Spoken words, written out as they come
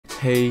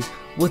Hey,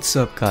 what's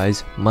up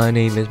guys? My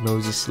name is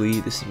Moses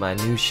Lee. This is my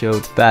new show,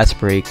 Fast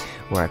Break,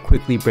 where I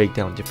quickly break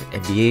down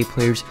different NBA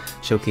players,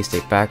 showcase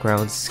their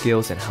backgrounds,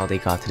 skills, and how they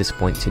got to this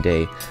point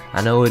today.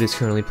 I know it is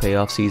currently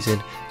playoff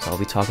season, so I'll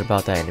be talking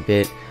about that in a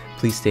bit.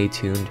 Please stay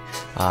tuned.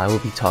 I will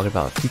be talking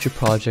about future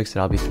projects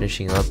that I'll be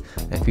finishing up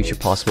and future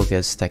possible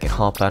guests that can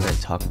hop on and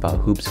talk about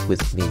hoops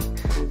with me.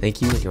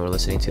 Thank you, and you're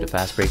listening to the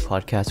Fast Break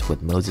podcast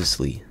with Moses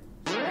Lee.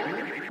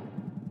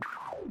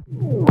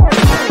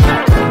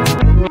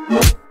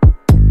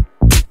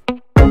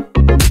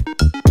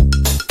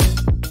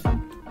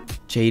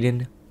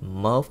 Jaden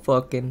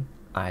motherfucking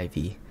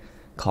Ivey,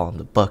 call him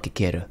the bucket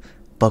getter,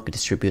 bucket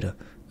distributor,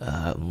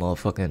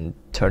 motherfucking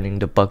turning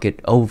the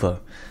bucket over.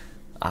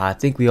 I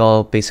think we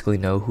all basically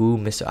know who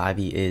Mr.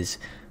 Ivey is.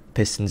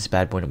 Pistons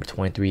bad boy number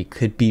 23,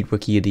 could be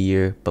rookie of the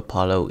year, but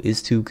Paulo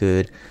is too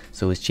good.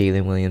 So is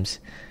Jalen Williams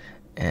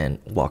and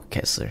Walker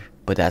Kessler,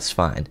 but that's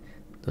fine.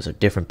 Those are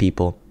different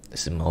people.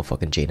 This is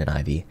motherfucking Jaden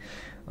Ivey.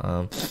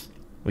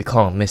 We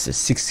call him Mr.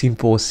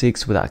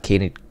 16-4-6 without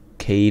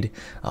Cade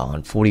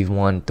on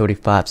 41,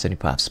 35,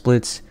 75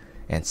 splits,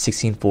 and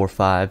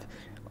 16-4-5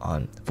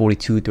 on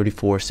 42,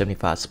 34,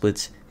 75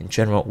 splits. In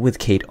general, with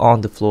Cade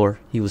on the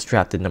floor, he was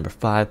drafted number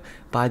 5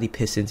 by the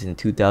Pistons in the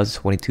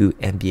 2022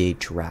 NBA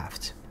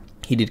draft.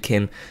 He did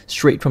come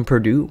straight from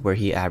Purdue, where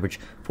he averaged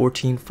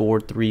 14,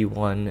 4, 3,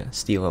 1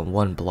 steal and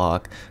 1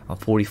 block on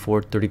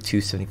 44,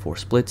 32, 74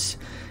 splits.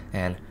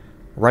 And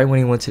right when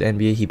he went to the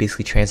NBA, he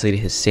basically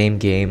translated his same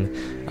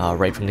game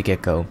right from the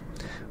get-go.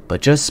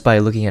 But just by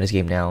looking at his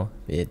game now,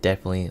 it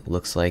definitely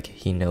looks like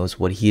he knows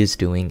what he is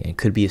doing and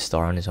could be a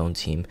star on his own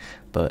team.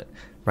 But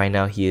right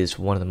now, he is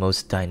one of the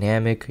most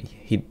dynamic.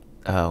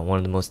 One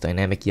of the most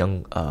dynamic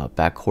young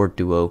backcourt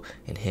duo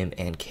in him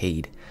and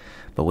Cade.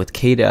 But with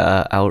Cade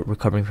out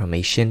recovering from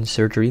a shin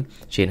surgery,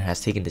 Jaden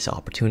has taken this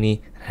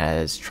opportunity and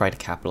has tried to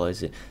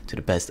capitalize it to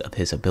the best of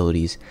his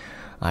abilities.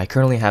 I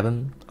currently have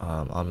him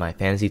on my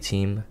fantasy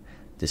team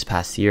this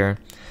past year,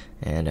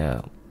 and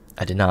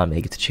I did not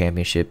make it to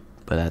championship.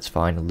 But that's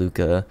fine.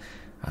 Luka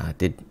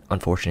did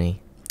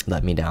unfortunately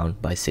let me down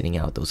by sitting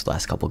out those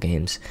last couple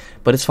games.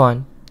 But it's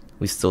fine.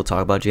 We still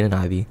talk about Jaden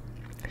Ivey.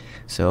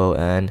 So,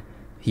 and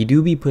he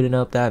do be putting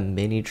up that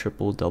mini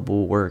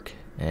triple-double work.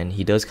 And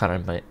he does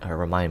kind of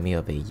remind me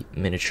of a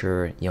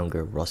miniature,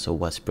 younger Russell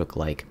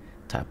Westbrook-like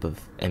type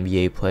of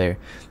NBA player.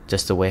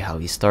 Just the way how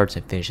he starts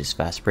and finishes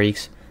fast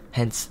breaks.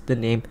 Hence the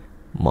name,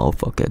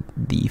 motherfucker,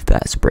 the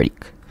Fast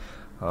Break.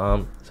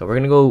 So we're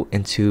going to go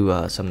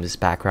into some of his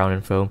background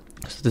info.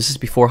 So this is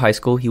before high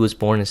school. He was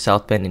born in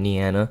South Bend,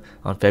 Indiana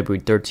on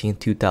February 13th,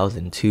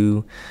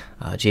 2002.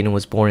 Jaden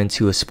was born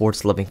into a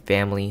sports-loving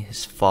family.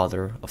 His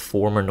father, a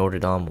former Notre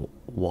Dame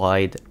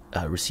wide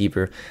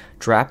receiver,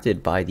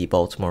 drafted by the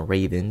Baltimore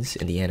Ravens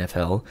in the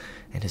NFL.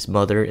 And his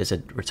mother is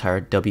a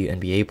retired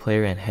WNBA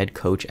player and head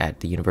coach at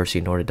the University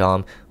of Notre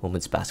Dame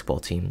women's basketball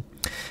team.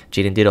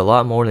 Jaden did a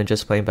lot more than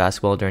just playing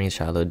basketball during his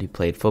childhood. He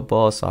played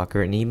football,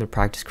 soccer, and even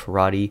practiced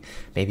karate.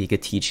 Maybe he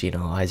could teach,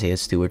 Isaiah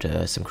Stewart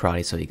some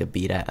karate so he could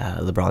beat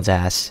LeBron's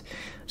ass.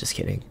 Just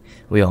kidding.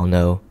 We all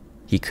know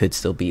he could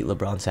still beat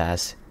LeBron's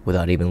ass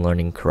without even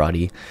learning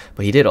karate.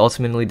 But he did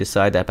ultimately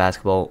decide that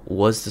basketball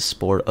was the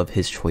sport of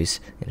his choice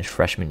in his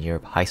freshman year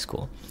of high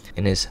school.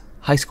 In his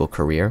high school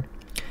career,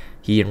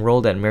 he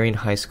enrolled at Marion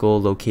High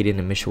School located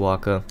in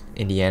Mishawaka,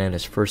 Indiana in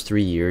his first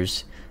 3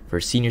 years. For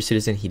a senior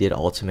citizen, he did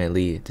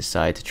ultimately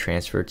decide to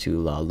transfer to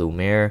La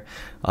Lumiere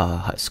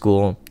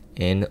School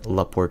in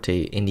La Porte,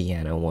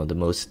 Indiana, one of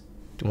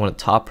the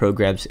top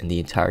programs in the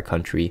entire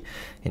country.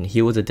 And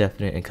he was a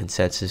definite and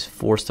consensus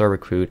 4-star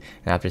recruit.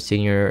 And after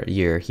senior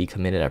year, he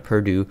committed at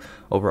Purdue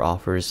over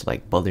offers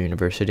like Butler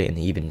University and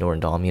even Notre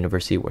Dame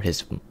University, where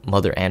his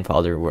mother and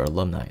father were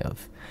alumni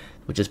of,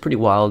 which is pretty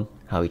wild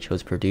how he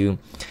chose Purdue.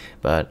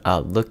 But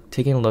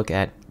taking a look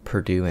at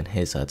Purdue and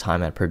his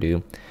time at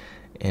Purdue,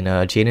 in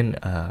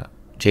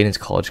Jaden's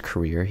college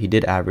career, he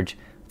did average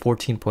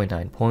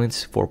 14.9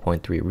 points,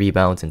 4.3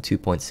 rebounds, and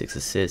 2.6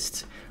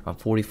 assists on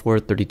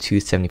 44, 32,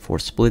 74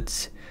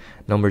 splits.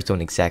 Numbers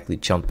don't exactly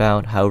jump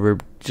out. However,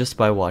 just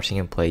by watching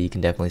him play, you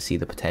can definitely see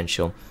the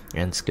potential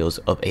and skills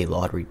of a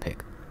lottery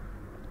pick.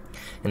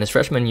 In his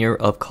freshman year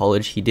of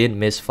college, he did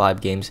miss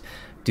 5 games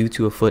due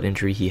to a foot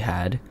injury he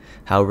had.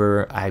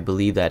 However, I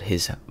believe that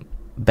his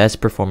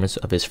best performance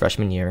of his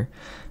freshman year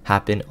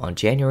happened on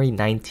January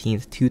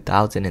 19th,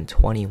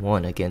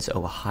 2021 against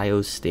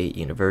Ohio State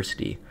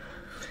University,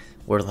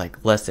 where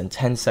like less than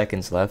 10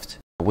 seconds left,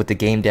 with the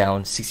game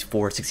down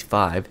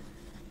 64-65,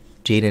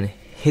 Jaden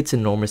hits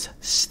enormous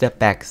step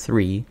back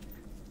 3,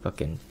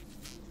 fucking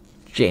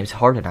James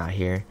Harden out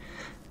here,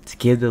 to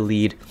give the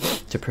lead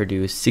to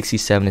Purdue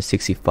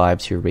 67-65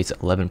 to erase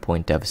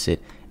 11-point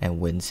deficit and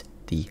wins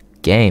the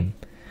game.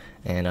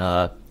 And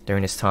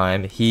during this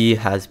time, he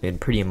has been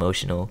pretty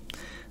emotional.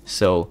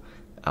 So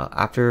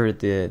during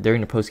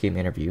the post-game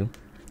interview,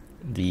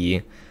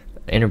 the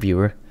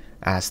interviewer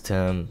asked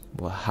him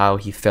how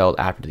he felt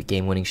after the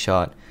game-winning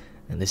shot,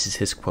 and this is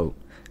his quote: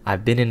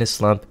 "I've been in a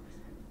slump,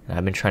 and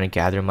I've been trying to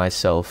gather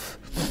myself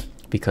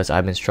because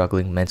I've been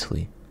struggling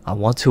mentally. I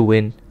want to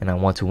win, and I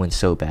want to win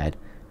so bad.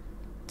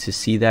 To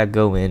see that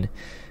go in,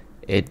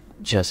 it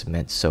just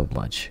meant so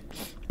much.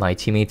 My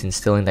teammates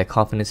instilling that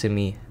confidence in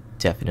me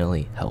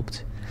definitely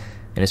helped.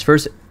 In his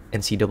first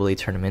NCAA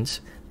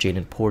tournaments,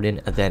 Jaden poured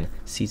in a then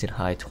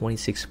season-high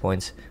 26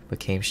 points, but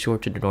came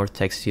short to the North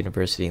Texas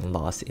University and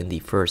lost in the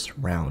first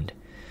round.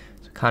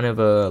 So kind of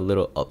a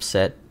little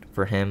upset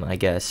for him, I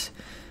guess,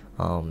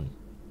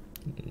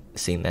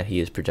 seeing that he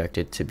is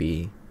projected to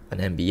be an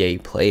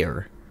NBA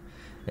player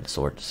in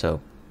sort.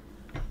 So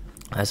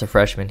as a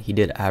freshman, he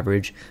did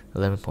average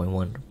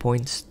 11.1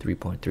 points,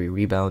 3.3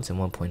 rebounds, and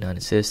 1.9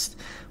 assists,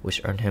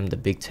 which earned him the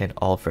Big Ten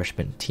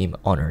All-Freshman Team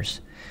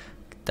honors.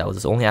 That was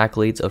his only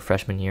accolades of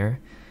freshman year,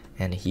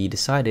 and he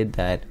decided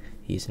that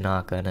he's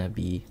not going to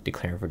be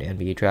declaring for the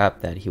NBA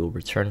draft, that he will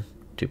return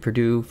to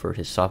Purdue for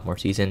his sophomore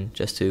season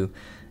just to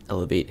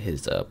elevate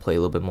his play a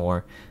little bit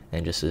more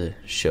and just to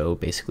show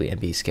basically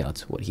NBA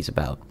scouts what he's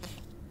about.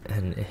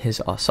 And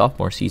his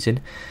sophomore season,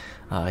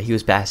 he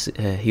was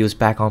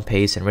back on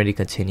pace and ready to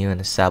continue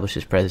and establish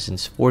his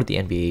presence for the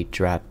NBA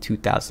draft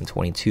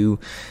 2022.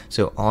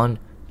 So on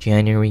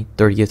January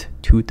 30th,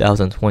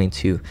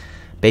 2022,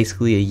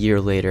 basically a year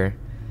later,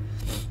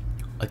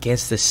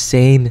 against the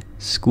same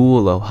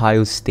school,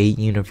 Ohio State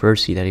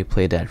University, that he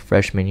played that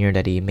freshman year,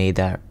 that he made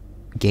that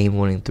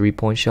game-winning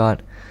three-point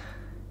shot,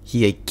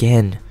 he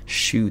again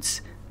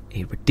shoots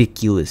a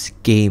ridiculous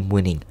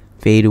game-winning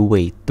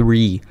fadeaway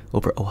 3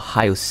 over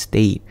Ohio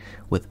State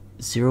with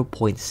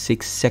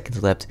 0.6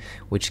 seconds left,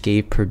 which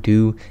gave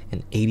Purdue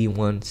an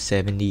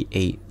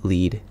 81-78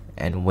 lead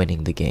and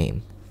winning the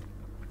game.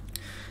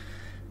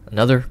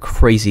 Another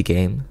crazy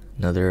game,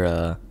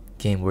 another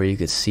game where you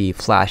could see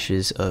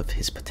flashes of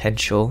his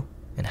potential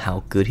and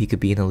how good he could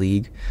be in the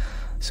league.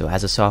 So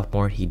as a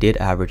sophomore, he did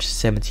average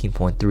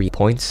 17.3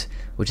 points,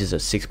 which is a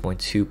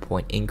 6.2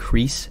 point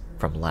increase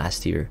from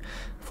last year,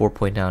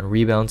 4.9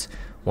 rebounds,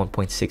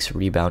 1.6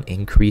 rebound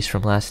increase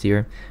from last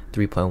year,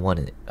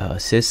 3.1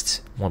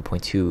 assists,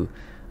 1.2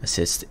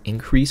 assist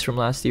increase from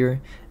last year,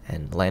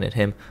 and landed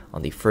him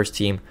on the first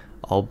team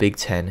All Big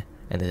Ten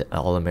and the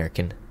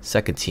All-American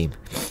second team.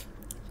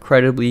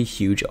 Incredibly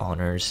huge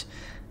honors,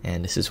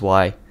 and this is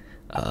why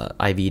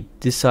Ivey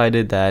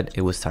decided that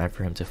it was time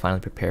for him to finally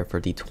prepare for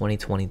the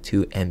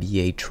 2022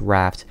 NBA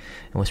draft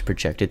and was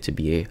projected to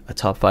be a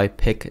top 5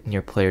 pick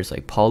near players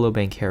like Paolo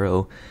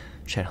Banchero,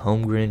 Chet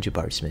Holmgren,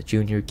 Jabari Smith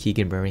Jr.,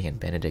 Keegan Murray, and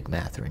Benedict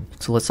Mathurin.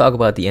 So let's talk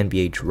about the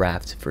NBA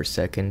draft for a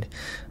second.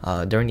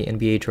 During the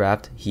NBA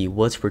draft, he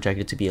was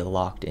projected to be a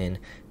locked-in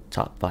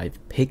top 5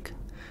 pick.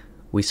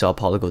 We saw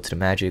Paolo go to the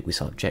Magic, we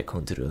saw Jet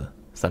go to the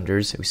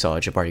Thunders, we saw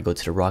Jabari go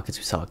to the Rockets,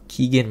 we saw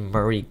Keegan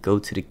Murray go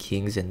to the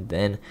Kings, and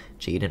then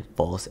Jaden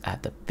falls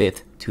at the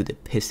 5th to the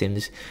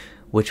Pistons,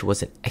 which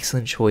was an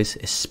excellent choice,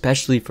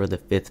 especially for the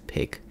 5th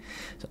pick.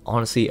 So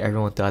honestly,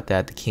 everyone thought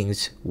that the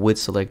Kings would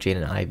select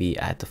Jaden Ivey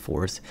at the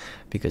 4th,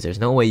 because there's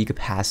no way you could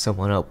pass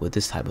someone up with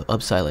this type of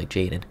upside like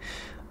Jaden.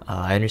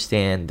 I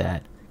understand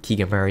that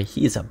Keegan Murray,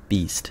 he is a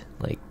beast.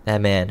 Like, that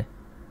man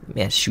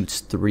shoots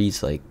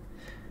threes like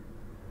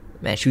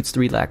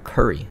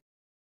Curry.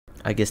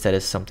 I guess that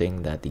is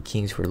something that the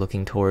Kings were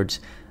looking towards,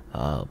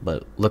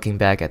 but looking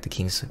back at the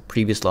Kings'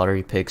 previous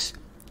lottery picks,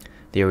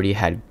 they already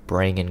had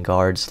banging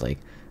guards like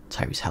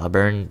Tyrese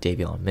Halliburton,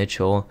 Davion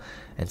Mitchell,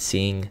 and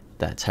seeing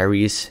that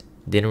Tyrese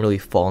didn't really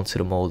fall into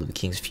the mold of the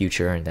Kings'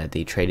 future and that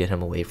they traded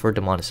him away for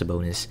Domantas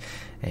Sabonis,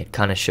 and it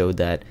kind of showed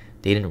that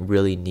they didn't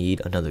really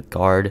need another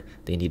guard.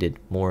 They needed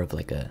more of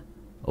like a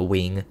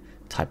wing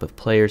type of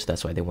player, so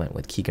that's why they went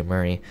with Keegan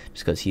Murray,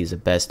 just because he's the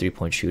best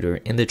three-point shooter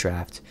in the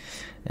draft.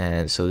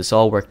 And so this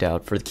all worked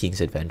out for the Kings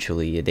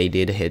eventually. They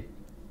did hit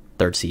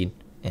 3rd seed,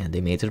 and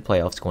they made it to the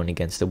playoffs going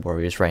against the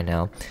Warriors right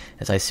now.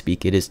 As I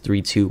speak, it is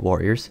 3-2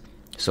 Warriors.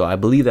 So I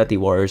believe that the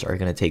Warriors are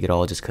going to take it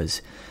all just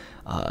because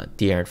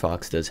De'Aaron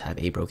Fox does have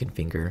a broken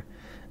finger,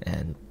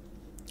 and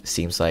it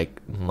seems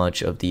like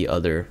much of the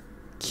other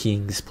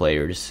Kings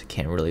players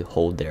can't really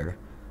hold their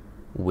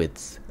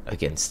width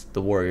against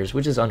the Warriors,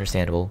 which is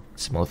understandable.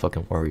 It's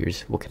motherfucking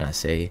Warriors, what can I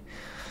say?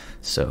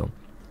 So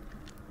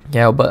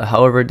yeah, but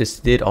however, this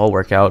did all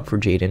work out for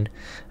Jaden,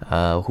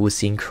 who was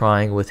seen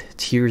crying with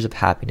tears of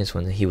happiness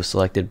when he was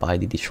selected by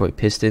the Detroit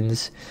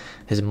Pistons.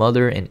 His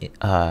mother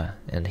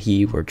and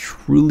he were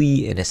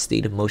truly in a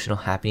state of emotional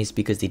happiness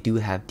because they do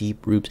have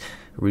deep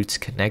roots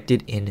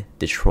connected in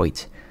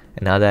Detroit.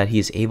 And now that he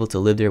is able to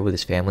live there with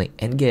his family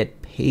and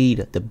get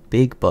paid the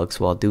big bucks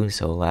while doing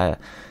so, I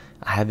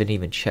haven't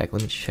even checked.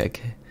 Let me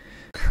check.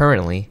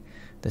 Currently,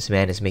 this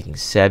man is making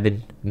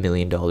 $7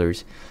 million.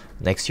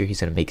 Next year, he's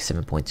going to make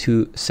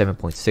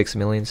 7.6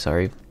 million,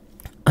 sorry.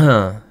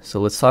 So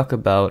let's talk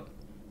about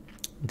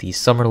the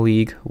Summer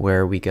League,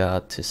 where we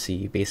got to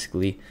see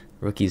basically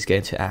rookies get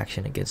into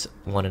action against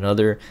one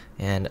another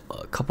and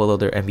a couple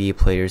other NBA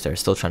players that are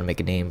still trying to make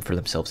a name for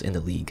themselves in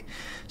the league.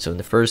 So in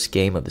the first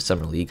game of the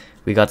Summer League,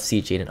 we got to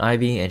see Jaden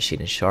Ivey and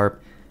Shaedon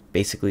Sharpe,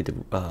 basically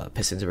the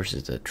Pistons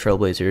versus the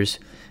Trailblazers,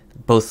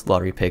 both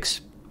lottery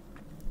picks.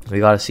 We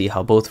got to see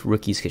how both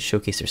rookies could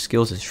showcase their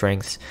skills and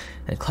strengths.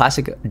 In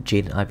classic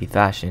Jaden Ivey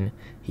fashion,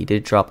 He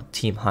did drop a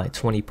team high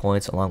 20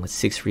 points along with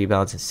 6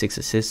 rebounds and 6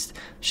 assists,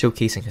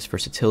 showcasing his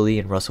versatility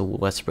and Russell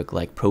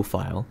Westbrook-like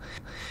profile.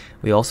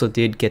 We also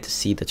did get to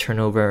see the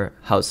turnover.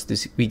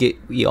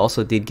 We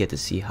also did get to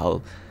see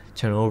how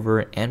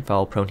turnover and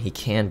foul prone he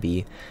can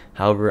be.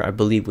 However, I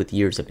believe with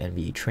years of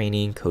NBA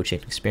training,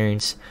 coaching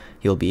experience,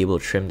 he'll be able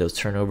to trim those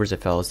turnovers and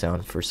fouls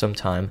down for some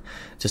time,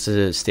 just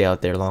to stay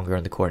out there longer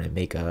on the court and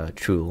make a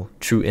true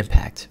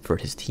impact for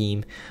his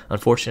team.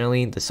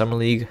 Unfortunately,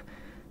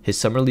 his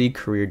summer league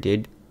career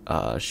did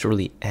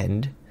surely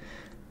end,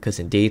 because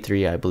in day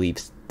 3, I believe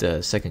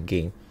the second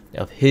game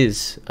of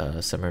his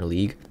summer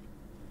league,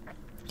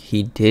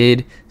 he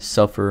did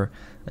suffer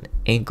an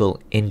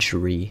ankle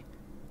injury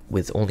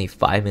with only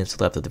 5 minutes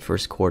left of the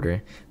first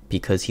quarter,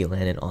 because he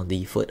landed on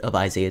the foot of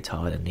Isaiah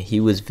Todd and he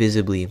was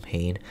visibly in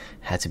pain,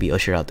 had to be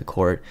ushered out the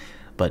court.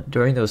 But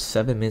during those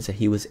 7 minutes that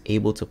he was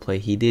able to play,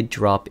 he did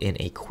drop in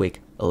a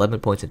quick 11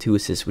 points and 2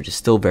 assists, which is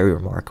still very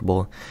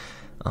remarkable.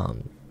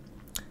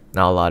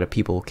 Not a lot of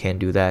people can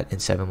do that in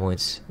 7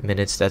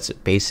 minutes. That's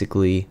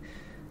basically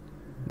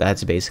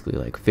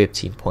like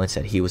 15 points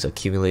that he was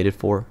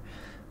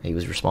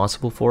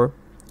responsible for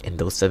in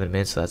those 7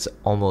 minutes. So that's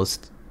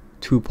almost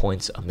 2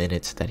 points a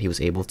minute that he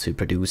was able to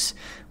produce,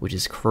 which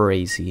is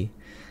crazy.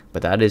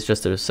 But that is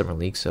just a summer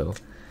league. So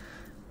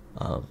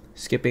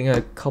skipping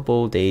a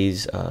couple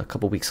days, a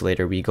couple weeks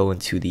later, we go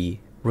into the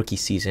rookie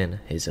season,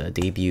 his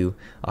debut,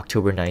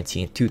 October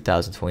 19th,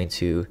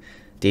 2022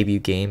 debut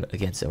game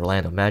against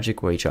Orlando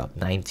Magic, where he dropped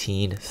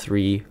 19,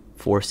 3,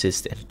 4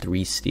 assists, and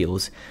 3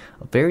 steals.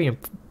 A very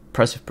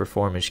impressive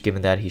performance,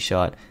 given that he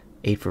shot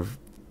 8 for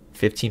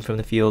 15 from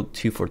the field,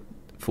 2 for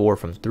 4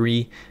 from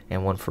 3,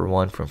 and 1 for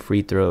 1 from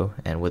free throw,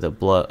 and with a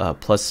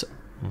plus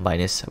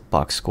minus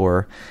box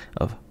score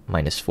of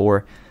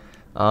 -4.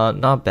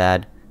 Not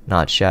bad,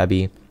 not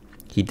shabby.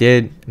 He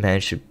did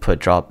manage to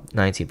drop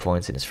 19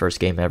 points in his first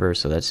game ever,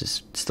 so that's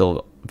just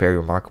still very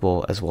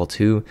remarkable as well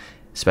too,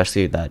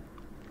 especially that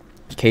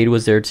Cade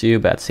was there too.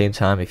 But at the same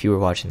time, if you were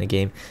watching the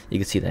game, you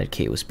could see that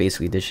Cade was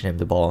basically dishing him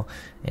the ball,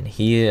 and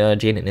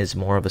Jaden is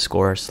more of a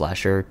scorer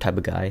slasher type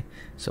of guy,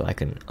 so I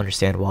can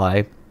understand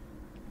why.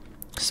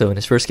 So in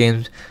his first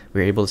games,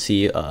 we were able to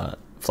see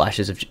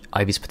flashes of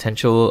Ivey's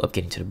potential of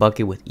getting to the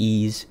bucket with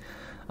ease,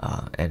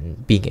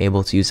 and being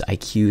able to use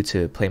IQ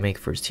to play make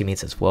for his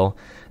teammates as well.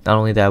 Not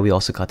only that, we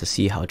also got to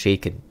see how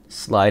Jade can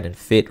slide and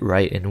fit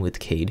right in with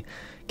Cade,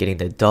 getting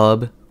the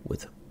dub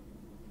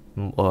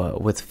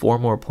with 4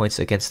 more points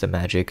against the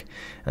Magic.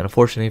 And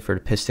unfortunately for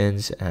the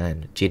Pistons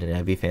and Jaden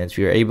Ivey fans,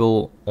 we were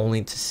able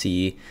only to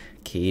see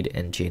Cade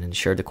and Jaden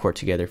share the court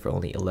together for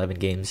only 11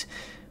 games,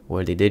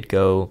 where they did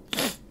go,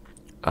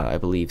 I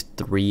believe,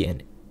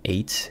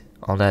 3-8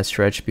 on that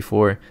stretch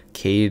before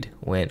Cade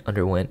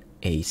underwent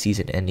a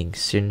season-ending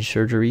shin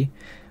surgery.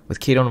 With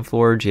Cade on the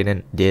floor,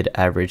 Jaden did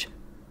average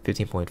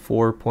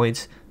 15.4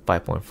 points,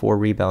 5.4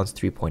 rebounds,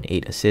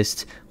 3.8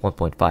 assists,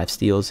 1.5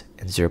 steals,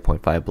 and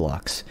 0.5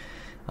 blocks.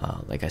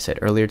 Like I said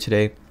earlier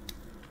today,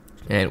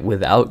 and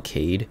without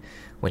Cade,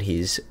 when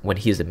he's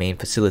the main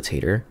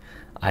facilitator,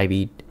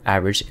 Ivey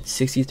averaged in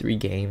 63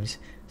 games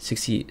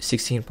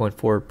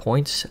 16.4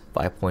 points,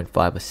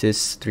 5.5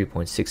 assists,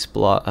 3.6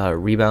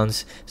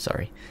 rebounds,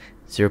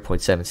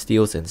 0.7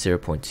 steals, and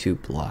 0.2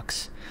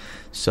 blocks.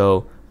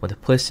 So when the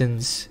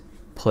Pistons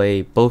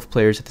play both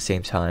players at the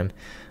same time,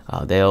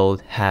 they'll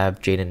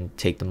have Jaden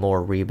take the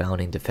more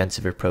rebounding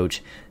defensive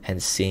approach,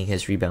 hence seeing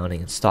his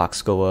rebounding and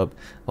stocks go up.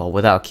 While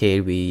without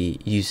Cade, we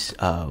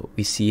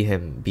see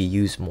him be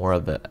used more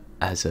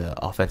as an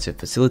offensive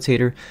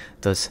facilitator.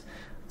 Thus,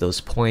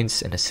 those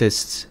points and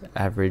assists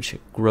average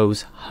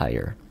grows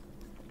higher.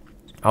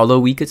 Although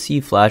we could see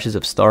flashes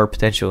of star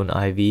potential in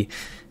Ivey,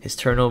 his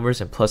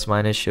turnovers and plus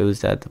minus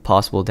shows that the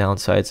possible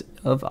downsides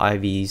of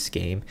Ivey's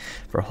game.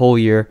 For a whole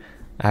year,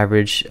 he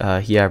averaged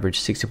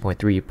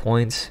 16.3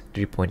 points,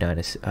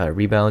 3.9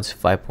 rebounds,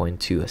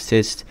 5.2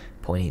 assists,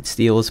 0.8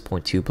 steals,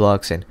 0.2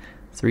 blocks, and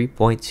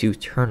 3.2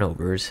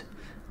 turnovers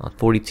on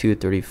 42,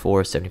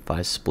 34,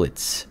 75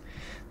 splits.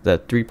 The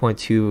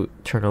 3.2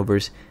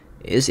 turnovers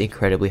is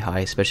incredibly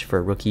high, especially for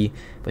a rookie,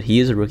 but he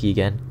is a rookie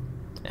again,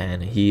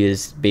 and he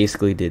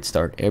basically did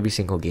start every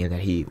single game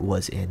that he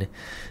was in.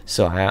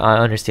 So I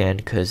understand,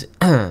 because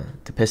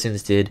the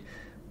Pistons did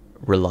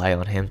rely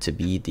on him to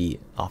be the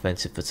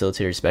offensive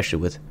facilitator, especially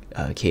with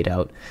Cade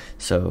out.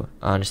 So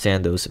I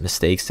understand those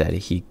mistakes that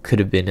he could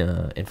have been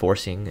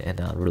enforcing and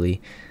not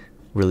really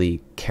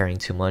caring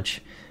too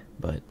much.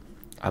 But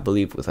I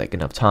believe with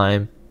enough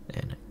time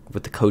and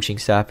with the coaching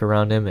staff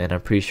around him, and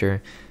I'm pretty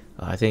sure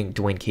I think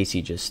Dwayne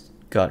Casey just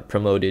got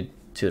promoted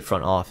to the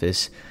front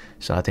office,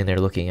 so I think they're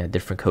looking at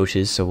different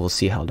coaches. So we'll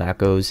see how that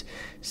goes,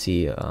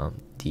 see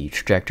the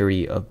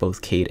trajectory of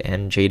both Cade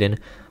and Jaden.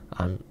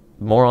 I'm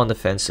more on the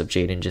fence of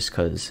Jaden just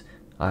because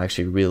I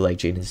actually really like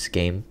Jaden's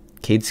game.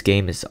 Cade's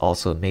game is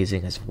also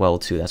amazing as well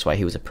too. That's why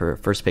he was a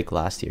first pick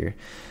last year.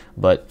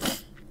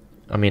 But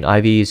I mean,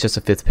 Ivey is just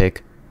a 5th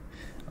pick,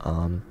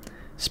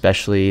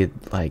 especially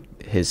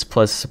his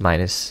plus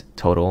minus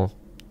total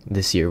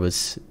this year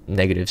was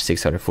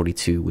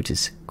 -642, which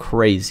is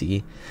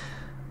crazy.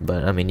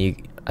 But I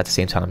mean, at the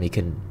same time, you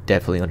can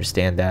definitely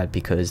understand that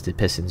because the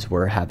Pistons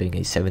were having a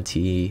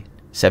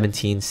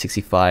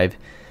 17-65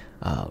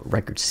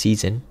 record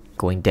season,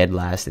 going dead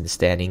last in the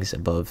standings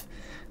above,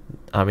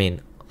 I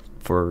mean,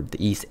 for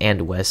the East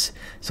and West,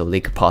 so they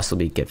could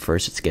possibly get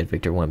first to get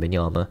Victor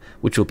Wembanyama,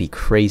 which will be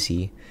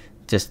crazy.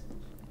 Just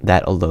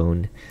that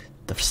alone,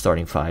 the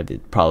starting five,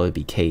 it'd probably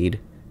be Cade,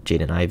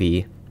 Jaden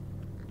Ivey,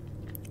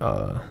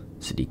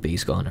 Sadiq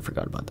Bey's gone, I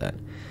forgot about that.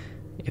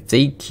 If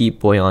they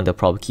keep Boyan, they'll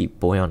probably keep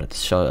Boyan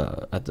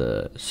at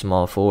the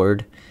small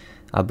forward.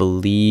 I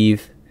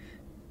believe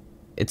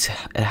it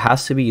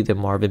has to be either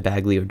Marvin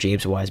Bagley or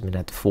James Wiseman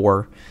at the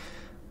 4.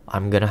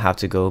 I'm gonna have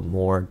to go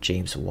more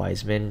James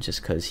Wiseman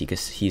just because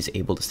he's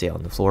able to stay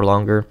on the floor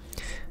longer.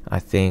 I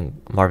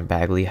think Marvin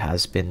Bagley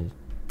has been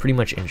pretty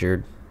much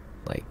injured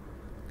like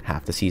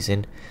half the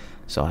season,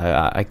 so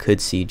I could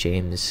see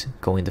James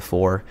going to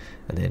 4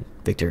 and then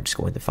Victor just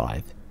going to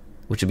 5,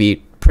 which would be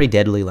a pretty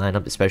deadly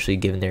lineup, especially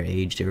given their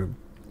age. I'm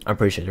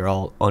pretty sure they're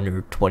all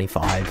under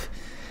 25,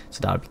 so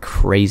that would be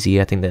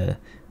crazy. I think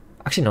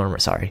actually no, I'm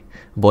sorry,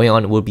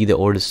 Boyan will be the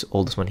oldest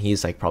one.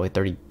 He's like probably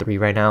 33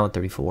 right now,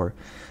 34.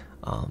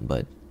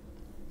 But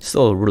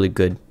still a really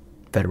good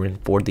veteran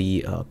for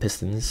the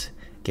Pistons,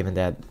 given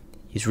that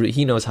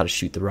he knows how to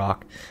shoot the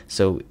rock.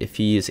 So if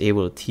he is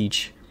able to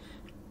teach,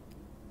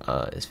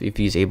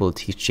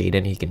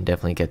 Jaden, he can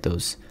definitely get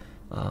those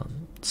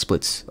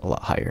splits a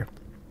lot higher.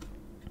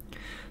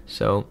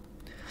 So,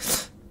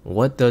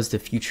 what does the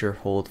future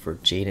hold for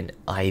Jaden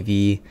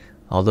Ivey?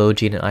 Although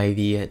Jaden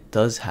Ivey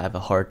does have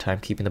a hard time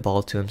keeping the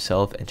ball to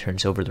himself and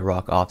turns over the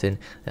rock often,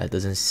 that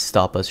doesn't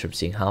stop us from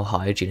seeing how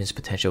high Jaden's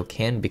potential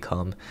can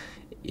become.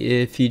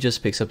 If he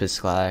just picks up his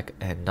slack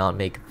and not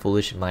make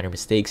foolish and minor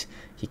mistakes,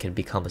 he can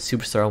become a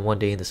superstar one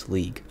day in this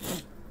league.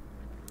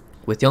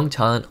 With young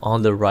talent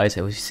on the rise,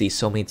 and we see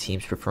so many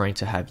teams preferring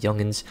to have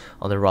youngins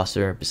on their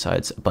roster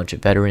besides a bunch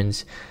of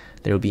veterans,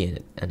 there will be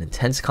an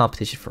intense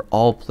competition for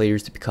all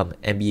players to become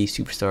NBA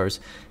superstars,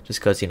 just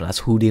because, that's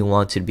who they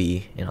want to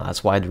be. That's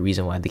the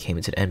reason why they came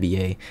into the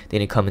NBA. They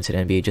didn't come into the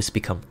NBA just to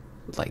become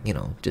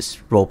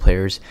just role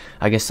players.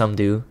 I guess some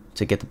do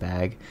to get the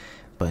bag,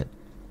 but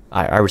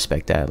I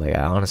respect that. Like,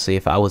 honestly,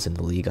 if I was in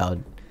the league,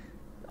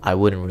 I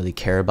wouldn't really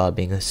care about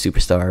being a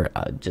superstar.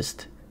 I'd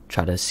just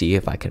try to see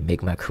if I can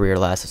make my career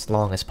last as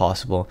long as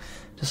possible,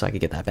 just so I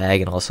could get that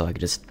bag, and also I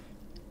could just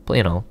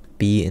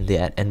be in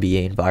that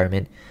NBA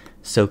environment,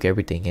 soak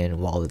everything in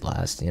while it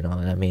lasts.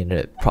 I mean,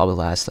 it probably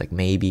lasts like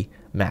maybe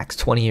max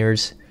 20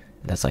 years.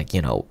 That's like,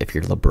 if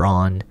you're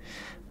LeBron,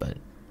 but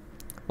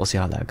we'll see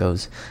how that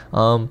goes.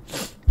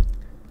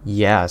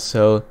 Yeah,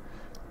 so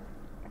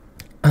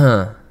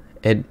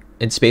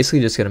it's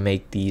basically just gonna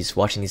make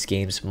watching these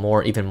games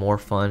even more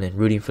fun, and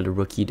rooting for the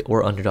rookie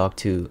or underdog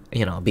to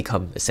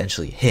become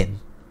essentially him,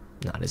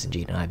 not as in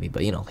Jaden Ivey,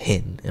 but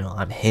him.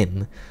 I'm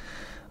him.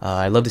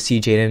 I love to see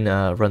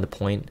Jaden run the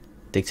point,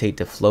 dictate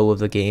the flow of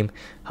the game.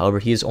 However,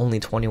 he is only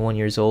 21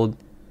 years old.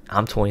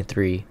 I'm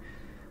 23.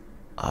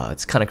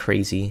 It's kind of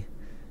crazy.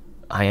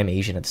 I am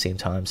Asian at the same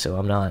time, so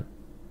I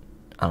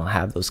don't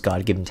have those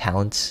God-given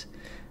talents,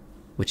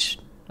 which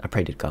I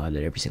pray to God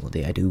that every single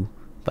day I do,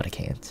 but I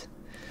can't.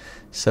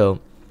 So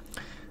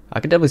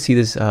I could definitely see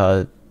this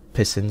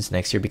Pistons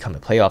next year become a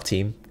playoff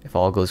team if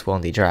all goes well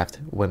and they draft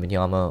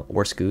Wembanyama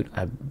or Scoot.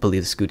 I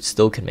believe Scoot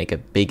still can make a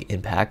big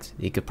impact.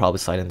 He could probably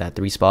slide in that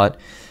 3 spot,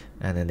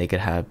 and then they could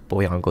have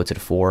Boyan go to the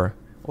 4,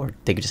 or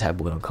they could just have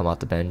Boyan come off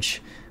the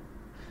bench.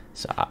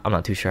 So I'm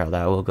not too sure how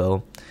that will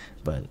go,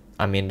 but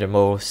I mean, the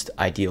most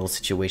ideal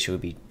situation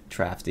would be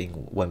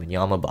drafting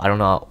Wembanyama, but I don't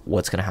know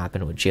what's going to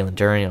happen with Jalen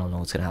Duren. I don't know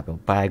what's going to happen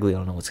with Bagley. I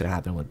don't know what's going to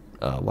happen with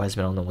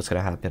Wiseman. I don't know what's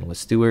going to happen with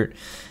Stewart.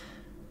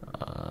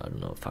 I don't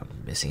know if I'm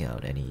missing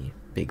out any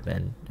big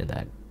men in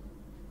that,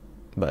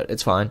 but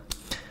it's fine.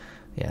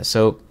 Yeah,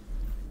 so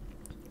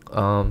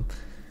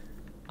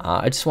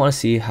I just want to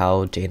see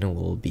how Jaden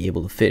will be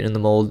able to fit in the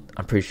mold.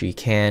 I'm pretty sure he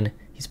can.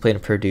 He's played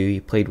in Purdue. He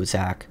played with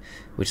Zach,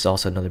 which is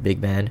also another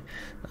big man.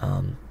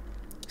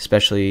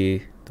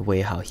 Especially the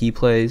way how he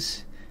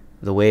plays,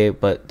 the way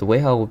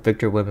how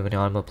Victor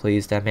Wembanyama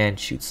plays. That man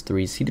shoots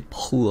threes. He did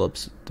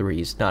pull-ups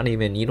threes.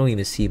 You don't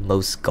even see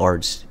most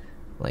guards,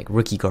 like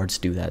rookie guards,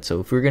 do that.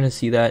 So if we're gonna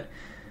see that,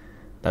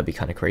 that'd be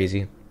kind of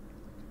crazy.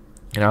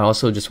 And I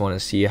also just want to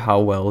see how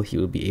well he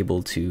will be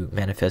able to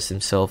manifest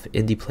himself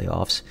in the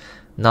playoffs.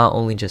 Not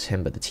only just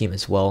him, but the team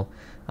as well.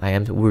 I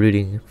am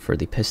rooting for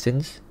the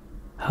Pistons.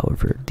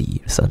 However,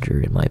 the Thunder,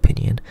 in my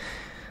opinion,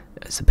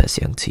 is the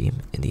best young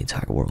team in the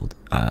entire world.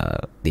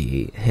 I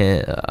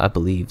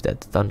believe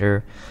that the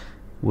Thunder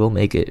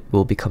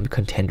will become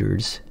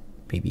contenders.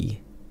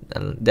 Maybe,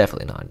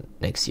 definitely not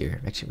next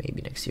year. Actually,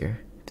 maybe next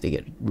year if they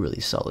get a really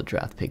solid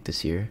draft pick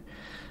this year.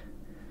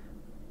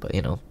 But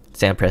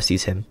Sam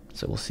Presti's him,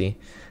 so we'll see.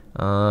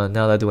 Now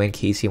that Dwayne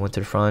Casey went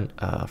to the front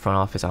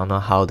office, I don't know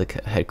how the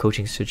head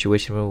coaching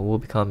situation will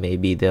become.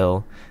 Maybe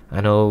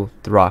I know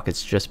the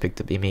Rockets just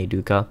picked up Ime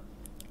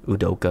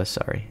Udoka,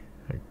 sorry,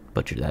 I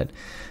butchered that.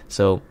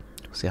 So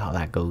we'll see how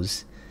that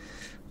goes.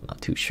 I'm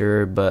not too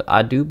sure, but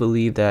I do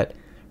believe that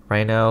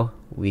right now,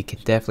 we can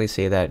definitely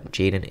say that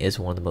Jaden is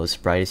one of the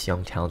most brightest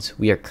young talents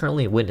we are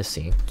currently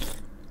witnessing.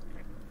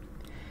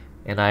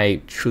 And I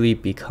truly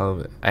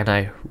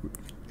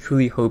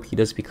hope he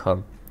does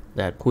become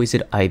that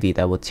poison ivy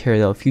that will tear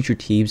down future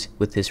teams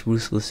with his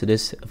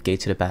ruthlessness of gate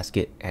to the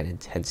basket and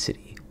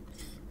intensity.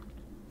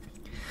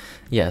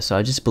 Yeah, so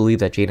I just believe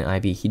that Jaden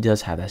Ivey, he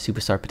does have that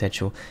superstar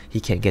potential. He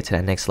can get to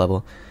that next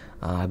level.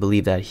 I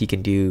believe that he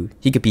could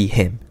be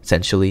him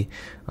essentially,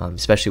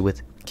 especially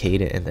with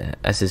Cade and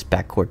as his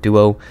backcourt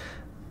duo.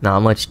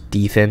 Not much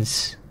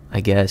defense,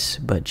 I guess,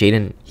 but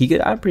Jaden,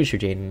 I'm pretty sure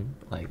Jaden,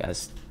 like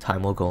as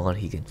time will go on,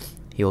 he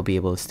will be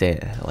able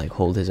to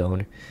hold his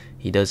own.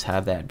 He does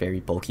have that very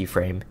bulky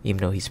frame,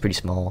 even though he's pretty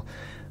small.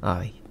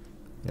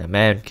 That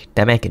man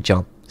can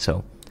jump.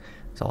 So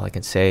that's all I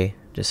can say.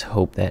 Just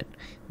hope that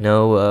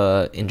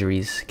no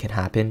injuries can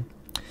happen.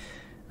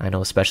 I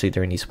know, especially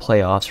during these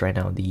playoffs right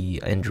now,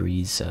 the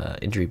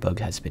injury bug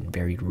has been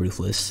very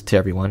ruthless to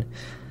everyone.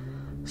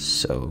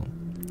 So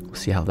we'll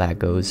see how that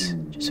goes.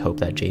 Just hope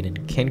that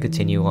Jaden can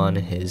continue on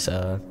his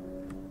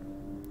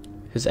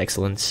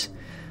excellence,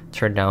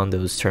 turn down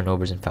those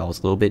turnovers and fouls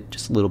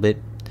just a little bit,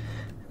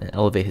 and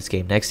elevate his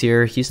game next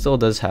year. He still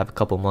does have a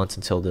couple months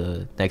until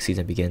the next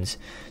season begins,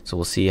 so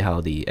we'll see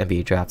how the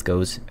NBA draft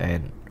goes.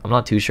 And I'm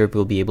not too sure if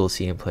we'll be able to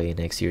see him play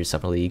next year's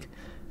Summer League.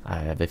 I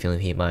have a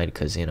feeling he might,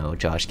 because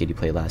Josh Giddey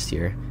played last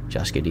year.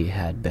 Josh Giddey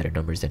had better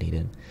numbers than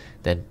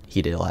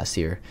he did last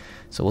year.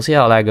 So we'll see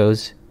how that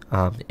goes.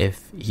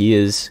 If he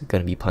is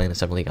gonna be playing the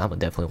Summer League, I'm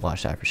gonna definitely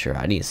watch that for sure.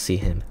 I need to see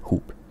him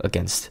hoop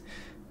against,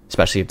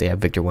 especially if they have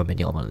Victor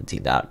Wembanyama on the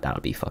team. That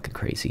would be fucking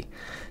crazy.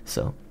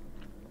 So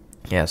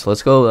yeah, so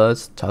let's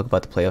talk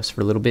about the playoffs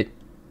for a little bit.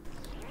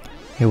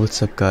 Hey,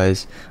 what's up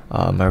guys?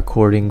 My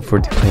recording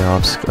for the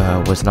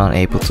playoffs was not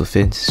able to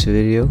fit into this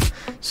video,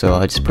 so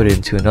I just put it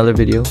into another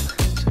video.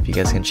 So if you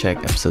guys can check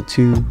episode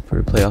 2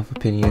 for playoff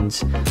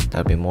opinions,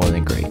 that'd be more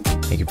than great.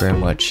 Thank you very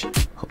much.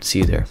 Hope to see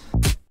you there.